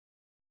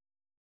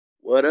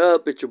What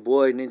up? It's your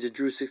boy Ninja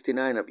Drew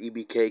 69 of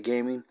EBK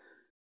Gaming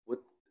with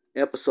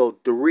episode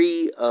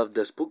 3 of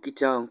the Spooky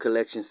Town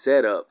Collection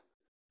setup.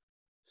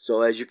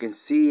 So as you can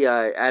see,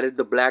 I added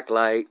the black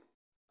light,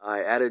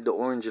 I added the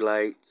orange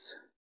lights,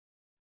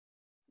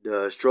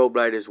 the strobe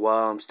light as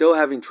well. I'm still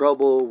having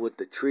trouble with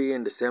the tree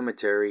in the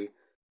cemetery.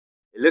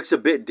 It looks a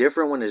bit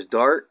different when it's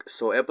dark.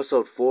 So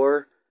episode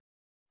 4,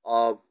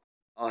 I'll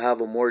have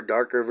a more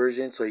darker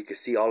version so you can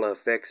see all the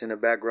effects in the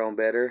background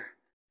better.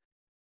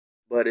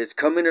 But it's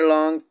coming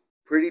along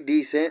pretty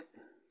decent.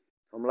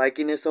 I'm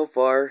liking it so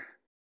far.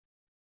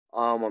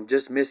 I'm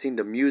just missing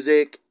the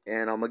music,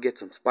 and I'm gonna get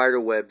some spider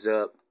webs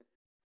up,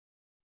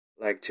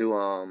 like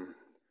to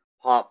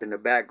pop in the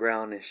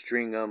background and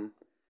string them.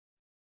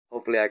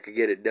 Hopefully, I could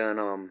get it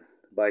done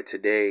by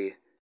today.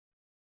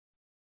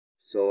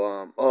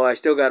 So oh, I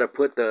still gotta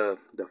put the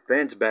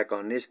fence back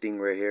on this thing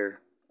right here.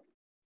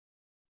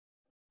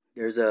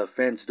 There's a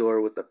fence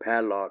door with the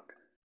padlock.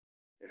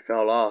 It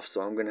fell off,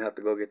 so I'm gonna have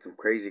to go get some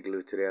crazy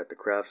glue today at the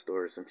craft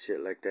store or some shit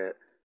like that.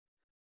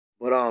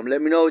 But let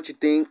me know what you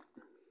think.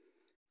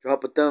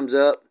 Drop a thumbs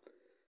up.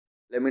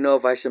 Let me know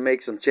if I should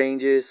make some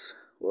changes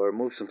or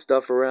move some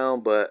stuff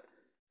around, but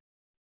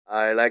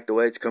I like the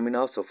way it's coming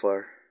out so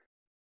far.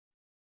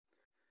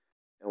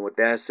 And with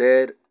that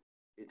said,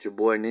 it's your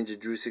boy Ninja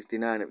Drew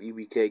 69 of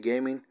EBK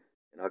Gaming,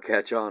 and I'll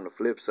catch y'all on the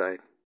flip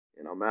side.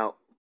 And I'm out.